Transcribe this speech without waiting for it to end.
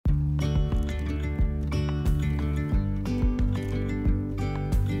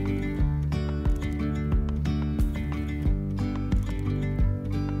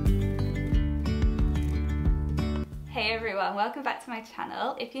Hey everyone, welcome back to my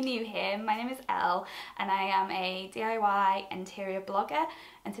channel. If you're new here, my name is Elle and I am a DIY interior blogger,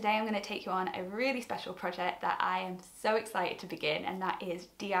 and today I'm going to take you on a really special project that I am so excited to begin, and that is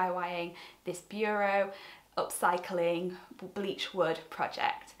DIYing this bureau upcycling bleach wood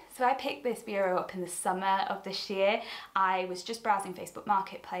project. So I picked this bureau up in the summer of this year. I was just browsing Facebook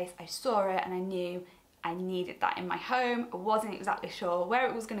Marketplace, I saw it and I knew I needed that in my home. I wasn't exactly sure where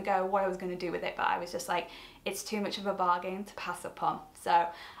it was going to go, what I was going to do with it, but I was just like, it's too much of a bargain to pass up on. So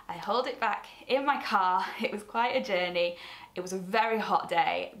I hauled it back in my car. It was quite a journey. It was a very hot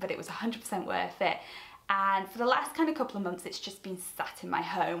day, but it was 100% worth it. And for the last kind of couple of months, it's just been sat in my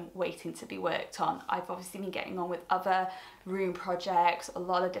home waiting to be worked on. I've obviously been getting on with other room projects, a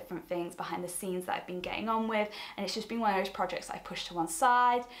lot of different things behind the scenes that I've been getting on with, and it's just been one of those projects that I pushed to one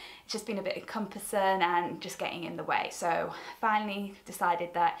side. It's just been a bit encompassing and just getting in the way. So I finally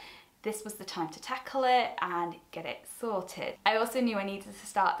decided that this was the time to tackle it and get it sorted. I also knew I needed to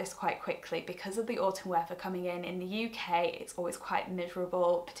start this quite quickly because of the autumn weather coming in the UK. It's always quite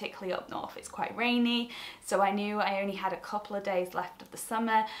miserable, particularly up north. It's quite rainy. So I knew I only had a couple of days left of the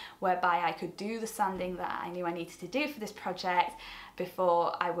summer whereby I could do the sanding that I knew I needed to do for this project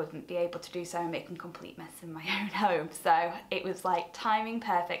before I wouldn't be able to do so and make a complete mess in my own home. So it was like timing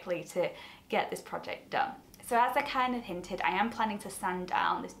perfectly to get this project done. So as I kind of hinted, I am planning to sand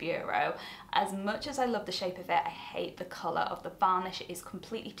down this bureau. As much as I love the shape of it, I hate the colour of the varnish. It is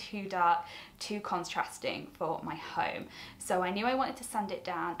completely too dark, too contrasting for my home. So I knew I wanted to sand it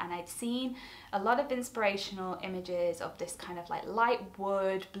down, and I'd seen a lot of inspirational images of this kind of like light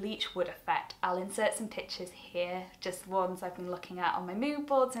wood, bleach wood effect. I'll insert some pictures here, just ones I've been looking at on my mood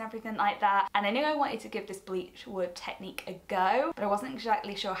boards and everything like that. And I knew I wanted to give this bleach wood technique a go, but I wasn't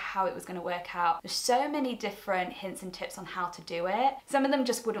exactly sure how it was going to work out. There's so many different hints and tips on how to do it. Some of them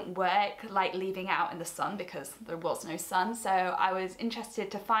just wouldn't work, like leaving out in the sun, because there was no sun. So I was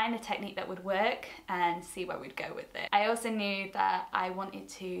interested to find a technique that would work and see where we'd go with it. I also knew that I wanted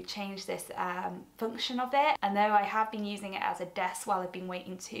to change this function of it, and though I have been using it as a desk while I've been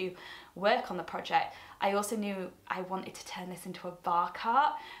waiting to work on the project, I also knew I wanted to turn this into a bar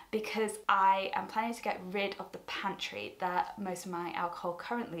cart, because I am planning to get rid of the pantry that most of my alcohol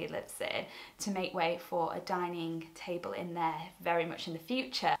currently lives in to make way for a dining table in there very much in the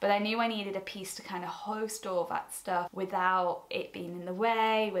future. But I knew I needed a piece to kind of host all that stuff without it being in the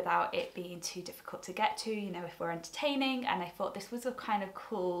way, without it being too difficult to get to, you know, if we're entertaining, and I thought this was a kind of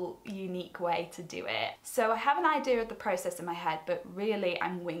cool, unique way to do it. So I have an idea of the process in my head, but really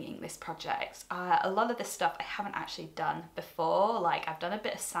I'm winging this project. A lot of this stuff I haven't actually done before. Like, I've done a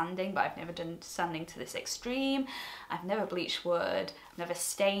bit of sanding, but I've never done sanding to this extreme. I've never bleached wood, I've never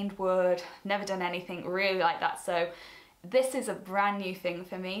stained wood, never done anything really like that. So this is a brand new thing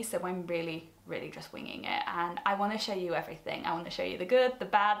for me, so I'm really just winging it, and I want to show you everything. I want to show you the good, the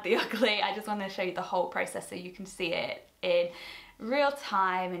bad, the ugly. I just want to show you the whole process so you can see it in real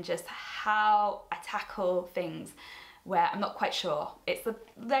time and just how I tackle things where I'm not quite sure. It's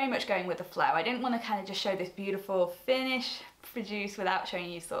very much going with the flow. I didn't want to kind of just show this beautiful finish produced without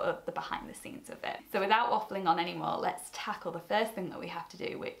showing you sort of the behind the scenes of it. So without waffling on anymore, let's tackle the first thing that we have to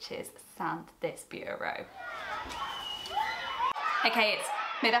do, which is sand this bureau. Okay, it's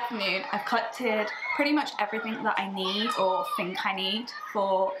mid-afternoon. I've collected pretty much everything that I need or think I need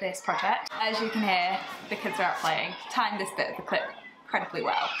for this project. As you can hear, the kids are out playing. Timed this bit of the clip incredibly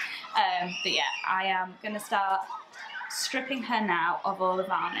well. But yeah, I am gonna start stripping her now of all the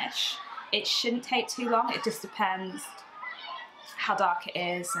varnish. It shouldn't take too long, it just depends how dark it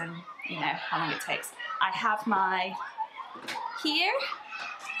is and, you know, how long it takes. I have my, here,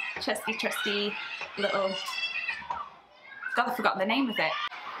 trusty little, God, I've forgotten the name of it.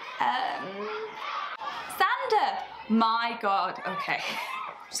 Sander! My God, okay.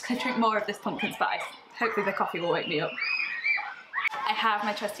 I'm just gonna drink more of this pumpkin spice. Hopefully the coffee will wake me up. I have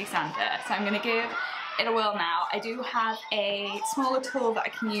my trusty sander, so I'm gonna give it a whirl now. I do have a smaller tool that I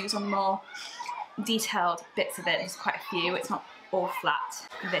can use on more detailed bits of it. There's quite a few. It's not all flat,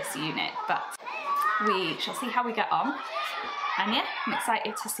 this unit, but we shall see how we get on. And yeah, I'm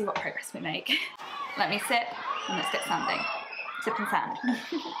excited to see what progress we make. Let me sip and let's get sanding. Sip and sand.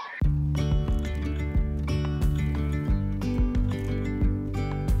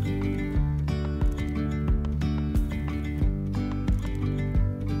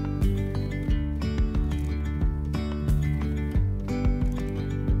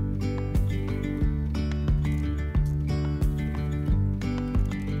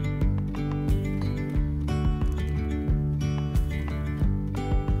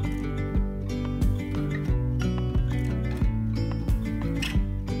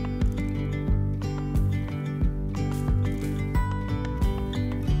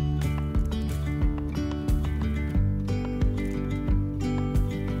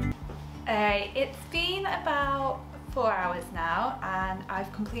 about 4 hours now and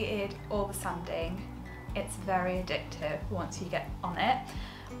I've completed all the sanding. It's very addictive once you get on it.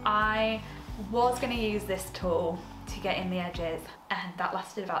 I was going to use this tool to get in the edges and that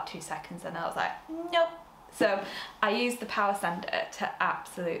lasted about 2 seconds and I was like, nope. So I used the power sander to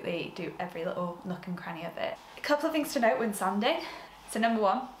absolutely do every little nook and cranny of it. A couple of things to note when sanding. So number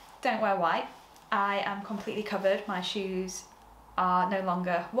one, don't wear white. I am completely covered. My shoes are no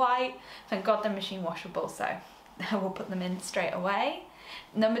longer white. Thank God they're machine washable, so I will put them in straight away.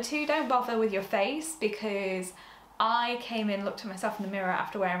 Number two, don't bother with your face because I came in, looked at myself in the mirror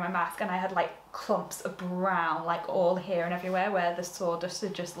after wearing my mask and I had like clumps of brown like all here and everywhere where the sawdust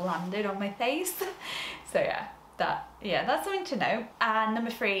had just landed on my face. So that's something to know. And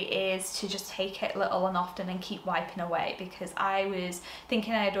number three is to just take it little and often and keep wiping away, because I was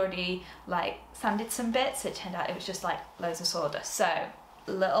thinking I had already like sanded some bits. It turned out it was just like loads of sawdust. So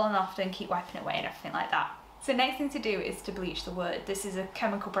little and often, keep wiping away and everything like that. So next thing to do is to bleach the wood. This is a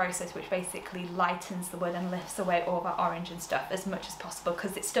chemical process which basically lightens the wood and lifts away all that orange and stuff as much as possible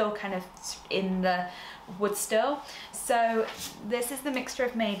because it's still kind of in the wood still. So this is the mixture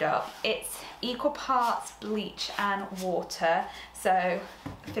I've made up. It's equal parts bleach and water, so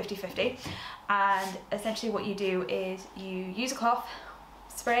 50-50. And essentially what you do is you use a cloth,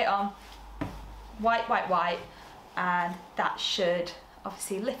 spray it on, wipe, and that should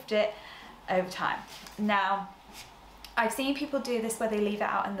obviously lift it over time. Now, I've seen people do this where they leave it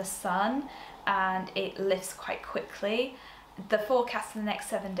out in the sun and it lifts quite quickly. The forecast for the next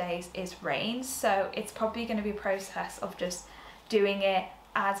 7 days is rain, so it's probably going to be a process of just doing it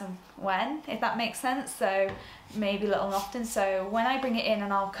as and when, if that makes sense. So maybe little and often. So when I bring it in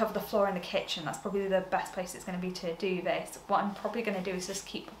and I'll cover the floor in the kitchen, that's probably the best place it's going to be to do this. What I'm probably going to do is just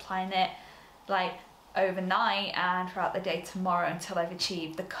keep applying it like overnight and throughout the day tomorrow until I've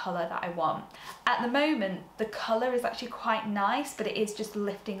achieved the colour that I want. At the moment the colour is actually quite nice, but it is just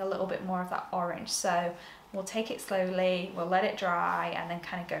lifting a little bit more of that orange, so we'll take it slowly, we'll let it dry and then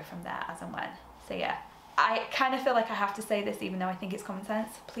kind of go from there as and when. So yeah, I kind of feel like I have to say this even though I think it's common sense.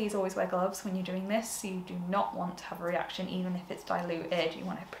 Please always wear gloves when you're doing this. You do not want to have a reaction even if it's diluted. You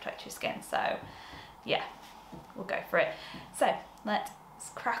want to protect your skin, so yeah, we'll go for it. So let's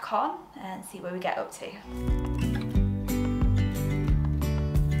crack on and see where we get up to.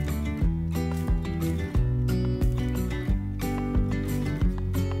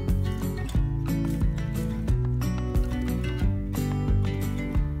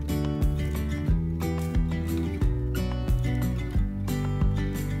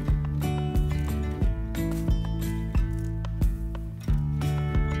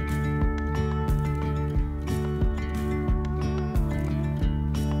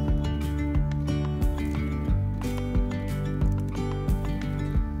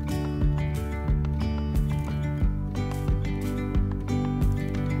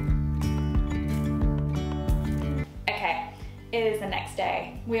 It is the next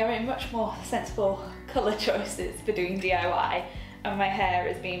day. We are in much more sensible colour choices for doing DIY and my hair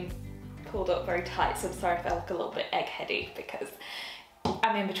is being pulled up very tight, so I'm sorry if I look a little bit eggheady because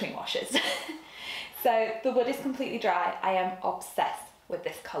I'm in between washes. So the wood is completely dry. I am obsessed with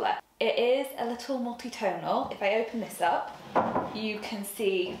this colour. It is a little multi-tonal. If I open this up, you can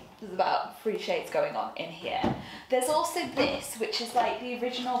see there's about 3 shades going on in here. There's also this, which is like the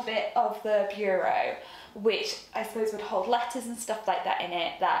original bit of the bureau, which I suppose would hold letters and stuff like that in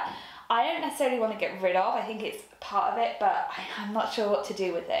it that I don't necessarily want to get rid of. I think it's part of it, but I'm not sure what to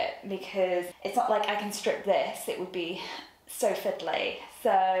do with it because it's not like I can strip this. It would be so fiddly.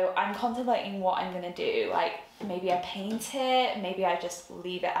 So I'm contemplating what I'm going to do. Like maybe I paint it, maybe I just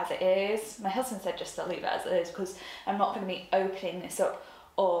leave it as it is. My husband said just to leave it as it is because I'm not going to be opening this up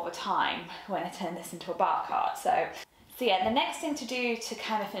all the time when I turn this into a bar cart. So yeah, the next thing to do to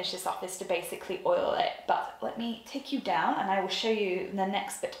kind of finish this off is to basically oil it, but let me take you down and I will show you the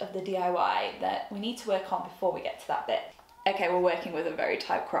next bit of the DIY that we need to work on before we get to that bit. Okay, we're working with a very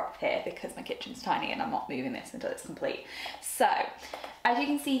tight crop here because my kitchen's tiny and I'm not moving this until it's complete. So, as you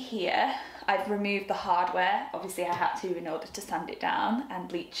can see here, I've removed the hardware. Obviously I had to in order to sand it down and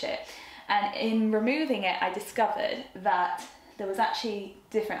bleach it. And in removing it, I discovered that there was actually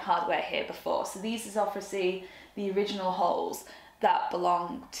different hardware here before. So these is obviously the original holes that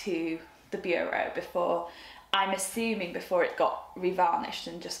belong to the bureau before, I'm assuming before it got revarnished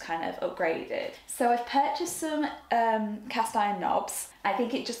and just kind of upgraded. So I've purchased some cast iron knobs. I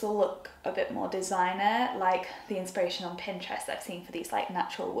think it just will look a bit more designer, like the inspiration on Pinterest I've seen for these like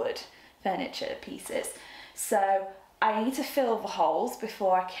natural wood furniture pieces. So I need to fill the holes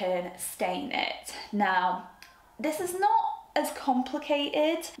before I can stain it. Now, this is not as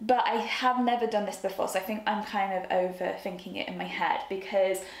complicated, but I have never done this before, so I think I'm kind of overthinking it in my head,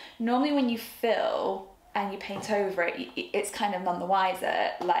 because normally when you fill and you paint over it, it's kind of none the wiser,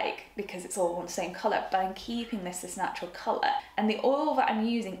 like, because it's all the same colour, but I'm keeping this natural colour. And the oil that I'm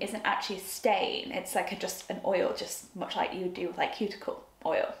using isn't actually a stain, it's like just an oil, just much like you would do with like cuticle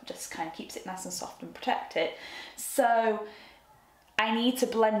oil, just kind of keeps it nice and soft and protected. So I need to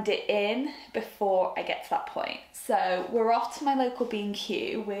blend it in before I get to that point. So we're off to my local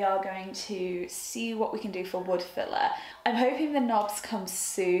B&Q. We are going to see what we can do for wood filler. I'm hoping the knobs come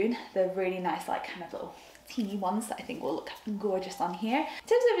soon. They're really nice, like kind of little teeny ones that I think will look gorgeous on here. In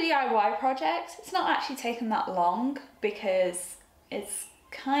terms of a DIY project, it's not actually taken that long, because it's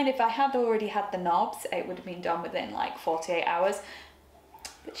kind of, if I had already had the knobs, it would have been done within like 48 hours.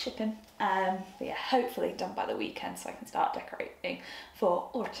 Bit shipping, but yeah, hopefully done by the weekend so I can start decorating for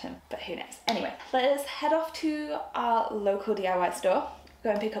autumn, but who knows. Anyway, let's head off to our local DIY store,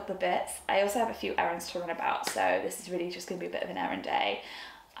 go and pick up the bits. I also have a few errands to run about, so this is really just going to be a bit of an errand day,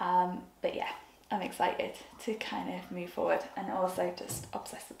 but yeah, I'm excited to kind of move forward, and also just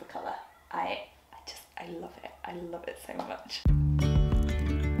obsessed with the colour. I love it. I love it so much.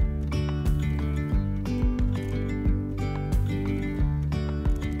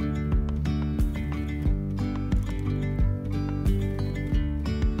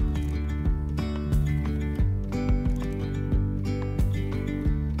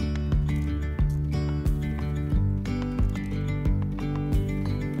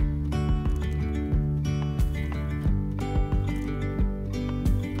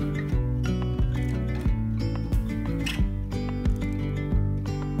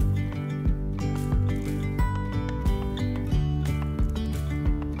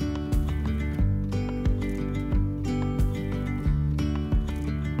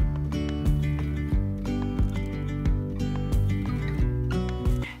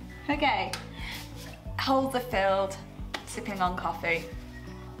 Okay, holes are filled, sipping on coffee.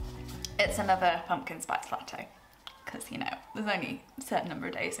 It's another pumpkin spice latte, because you know, there's only a certain number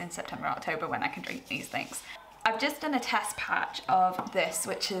of days in September and October when I can drink these things. I've just done a test patch of this,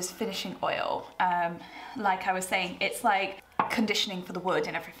 which is finishing oil. Like I was saying, it's like conditioning for the wood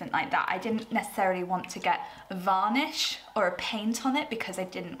and everything like that. I didn't necessarily want to get a varnish or a paint on it, because I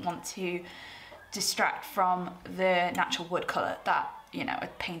didn't want to distract from the natural wood colour that, you know, I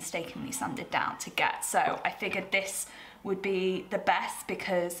painstakingly sanded down to get. So I figured this would be the best,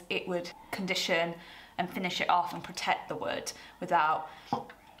 because it would condition and finish it off and protect the wood without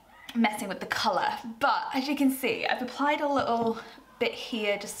messing with the colour. But as you can see, I've applied a little bit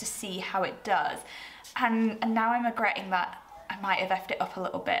here just to see how it does, and now I'm regretting that I might have effed it up a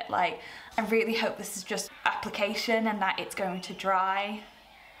little bit. Like, I really hope this is just application and that it's going to dry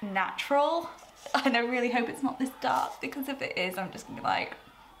natural. And I really hope it's not this dark, because if it is, I'm just gonna be like,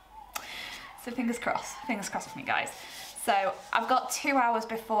 so fingers crossed for me, guys. So I've got 2 hours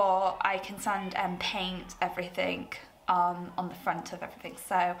before I can sand and paint everything on the front of everything.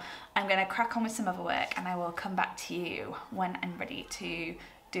 So I'm gonna crack on with some other work, and I will come back to you when I'm ready to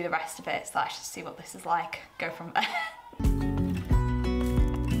do the rest of it, / see what this is like, go from there.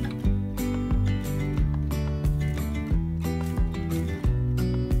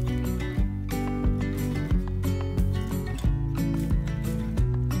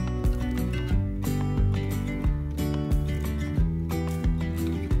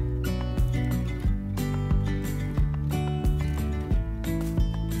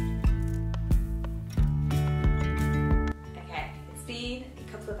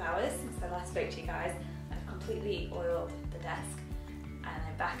 Spoke to you guys. I've completely oiled the desk, and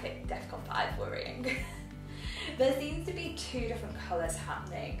I'm back at DEFCON 5 worrying. There seems to be 2 different colours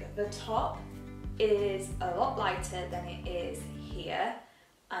happening. The top is a lot lighter than it is here,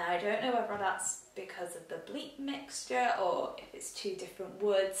 and I don't know whether that's because of the bleach mixture or if it's 2 different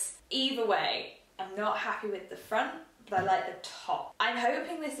woods. Either way, I'm not happy with the front, but I like the top. I'm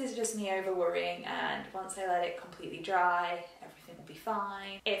hoping this is just me over worrying, and once I let it completely dry, everything will be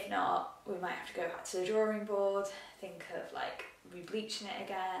fine. If not, we might have to go back to the drawing board, think of like re-bleaching it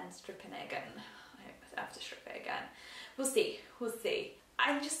again, stripping it again. I have to strip it again. We'll see, we'll see.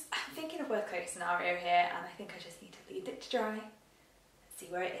 I'm thinking of worst case scenario here, and I think I just need to leave it to dry, see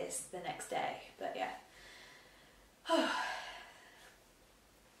where it is the next day, but yeah.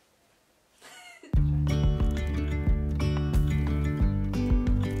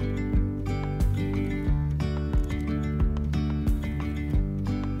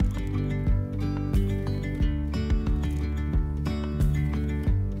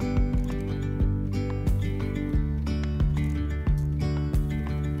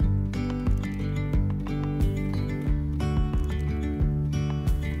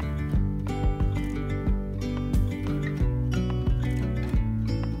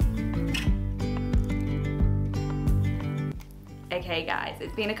 Hey guys,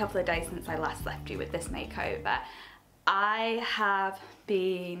 it's been a couple of days since I last left you with this makeover. I have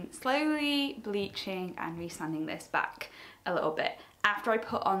been slowly bleaching and resanding this back a little bit. After I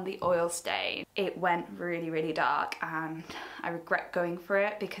put on the oil stain, it went really dark and I regret going for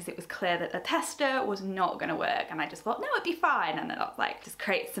it because it was clear that the tester was not gonna work, and I just thought, no, it'd be fine. And then I was like, just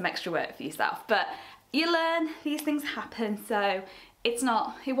create some extra work for yourself. But you learn, these things happen, so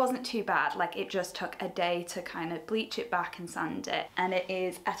it wasn't too bad. Like, it just took a day to kind of bleach it back and sand it, and it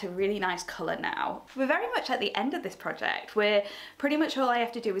is at a really nice colour now. We're very much at the end of this project, where pretty much all I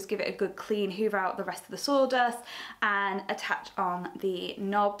have to do is give it a good clean, hoover out the rest of the sawdust and attach on the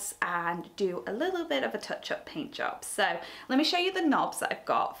knobs and do a little bit of a touch-up paint job. So let me show you the knobs that I've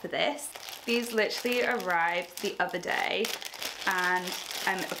got for this. These literally arrived the other day and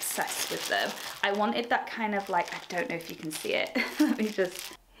I'm obsessed with them. I wanted that kind of like, I don't know if you can see it. Let me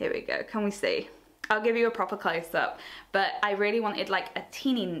just, here we go, can we see? I'll give you a proper close-up, but I really wanted like a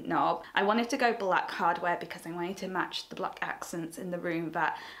teeny knob. I wanted to go black hardware because I wanted to match the black accents in the room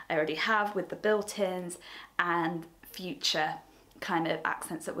that I already have with the built-ins and future kind of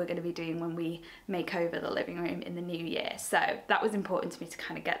accents that we're going to be doing when we make over the living room in the new year. So that was important to me to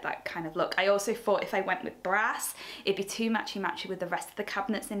kind of get that kind of look. I also thought if I went with brass, it'd be too matchy-matchy with the rest of the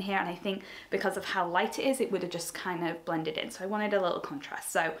cabinets in here, and I think because of how light it is, it would have just kind of blended in. So I wanted a little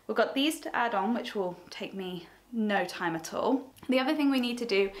contrast. So we've got these to add on, which will take me no time at all. The other thing we need to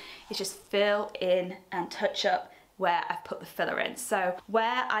do is just fill in and touch up where I've put the filler in. So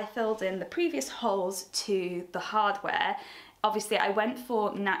where I filled in the previous holes to the hardware, obviously I went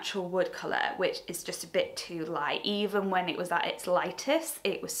for natural wood colour, which is just a bit too light. Even when it was at its lightest,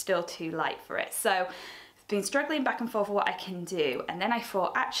 it was still too light for it. So I've been struggling back and forth for what I can do, and then I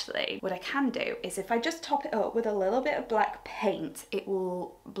thought, actually, what I can do is if I just top it up with a little bit of black paint, it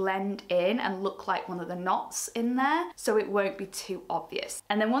will blend in and look like one of the knots in there, so it won't be too obvious.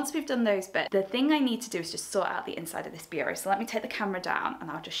 And then once we've done those bits, the thing I need to do is just sort out the inside of this bureau. So let me take the camera down and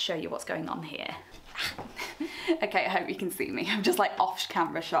I'll just show you what's going on here. Okay, I hope you can see me. I'm just like off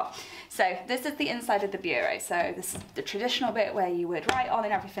camera shot. So this is the inside of the bureau. So this is the traditional bit where you would write on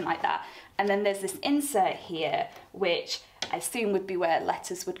and everything like that. And then there's this insert here, which I assume would be where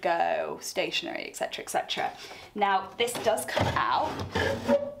letters would go, stationery, etc, etc. Now this does come out,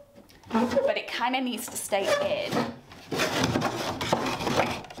 but it kind of needs to stay in,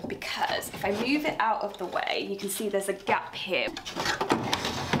 because if I move it out of the way, you can see there's a gap here.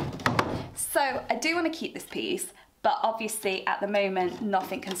 So I do want to keep this piece, but obviously at the moment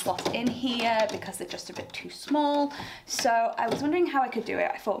nothing can slot in here because they're just a bit too small. So I was wondering how I could do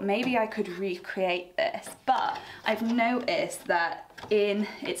it. I thought maybe I could recreate this, but I've noticed that in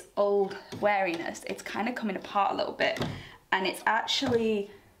its old wariness, it's kind of coming apart a little bit, and it's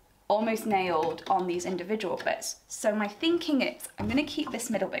actually almost nailed on these individual bits. So my thinking is I'm going to keep this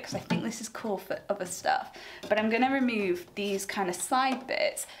middle bit because I think this is cool for other stuff, but I'm going to remove these kind of side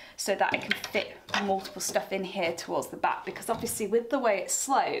bits so that I can fit multiple stuff in here towards the back, because obviously with the way it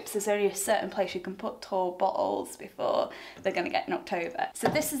slopes, there's only a certain place you can put tall bottles before they're going to get knocked over. So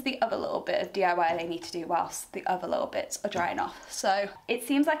this is the other little bit of DIY they need to do whilst the other little bits are drying off. So it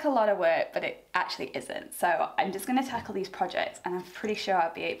seems like a lot of work, but it actually isn't. So I'm just going to tackle these projects, and I'm pretty sure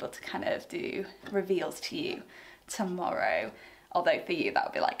I'll be able to kind of do reveals to you tomorrow, although for you that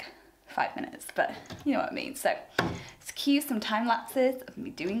would be like 5 minutes, but you know what I mean. So let's cue some time lapses of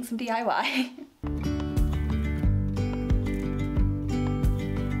me doing some DIY.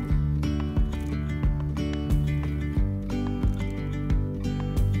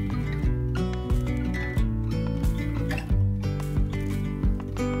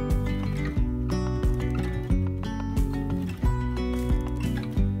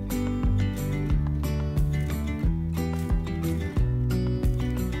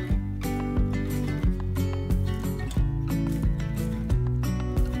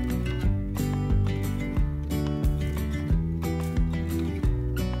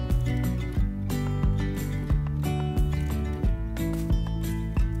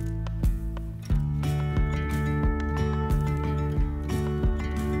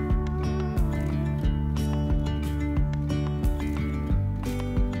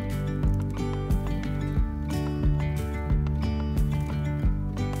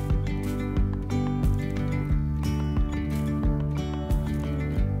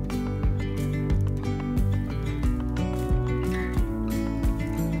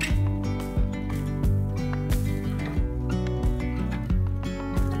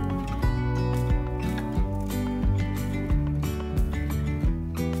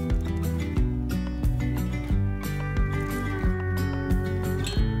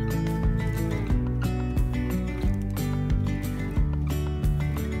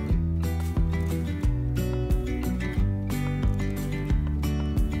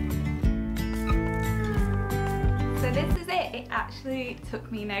 actually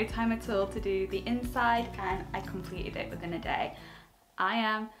took me no time at all to do the inside and I completed it within a day. I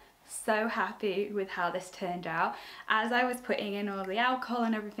am so happy with how this turned out. As I was putting in all the alcohol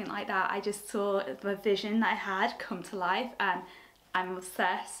and everything like that, I just saw the vision that I had come to life and I'm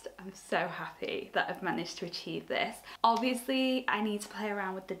obsessed. I'm so happy that I've managed to achieve this. Obviously, I need to play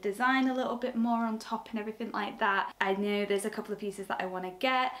around with the design a little bit more on top and everything like that. I know there's a couple of pieces that I want to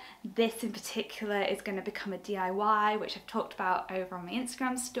get. This in particular is going to become a DIY, which I've talked about over on my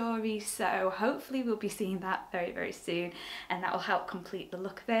Instagram story. So hopefully we'll be seeing that very, very soon, and that will help complete the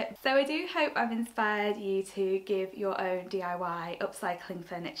look of it. So I do hope I've inspired you to give your own DIY upcycling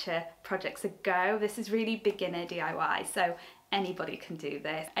furniture projects a go. This is really beginner DIY, so anybody can do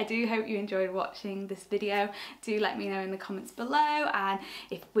this. I do hope you enjoyed watching this video. Do let me know in the comments below, and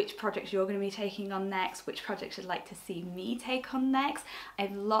which projects you're going to be taking on next, which projects you'd like to see me take on next. I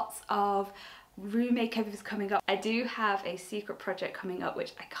have lots of room makeovers coming up. I do have a secret project coming up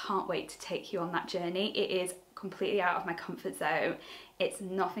which I can't wait to take you on that journey. It is completely out of my comfort zone. It's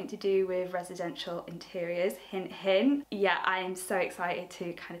nothing to do with residential interiors, hint hint. Yeah, I am so excited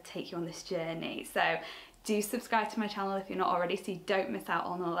to kind of take you on this journey. So do subscribe to my channel if you're not already so you don't miss out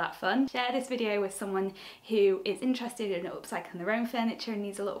on all that fun. Share this video with someone who is interested in upcycling their own furniture and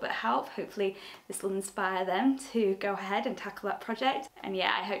needs a little bit of help. Hopefully this will inspire them to go ahead and tackle that project. And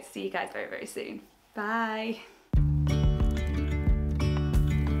yeah, I hope to see you guys very, very soon. Bye.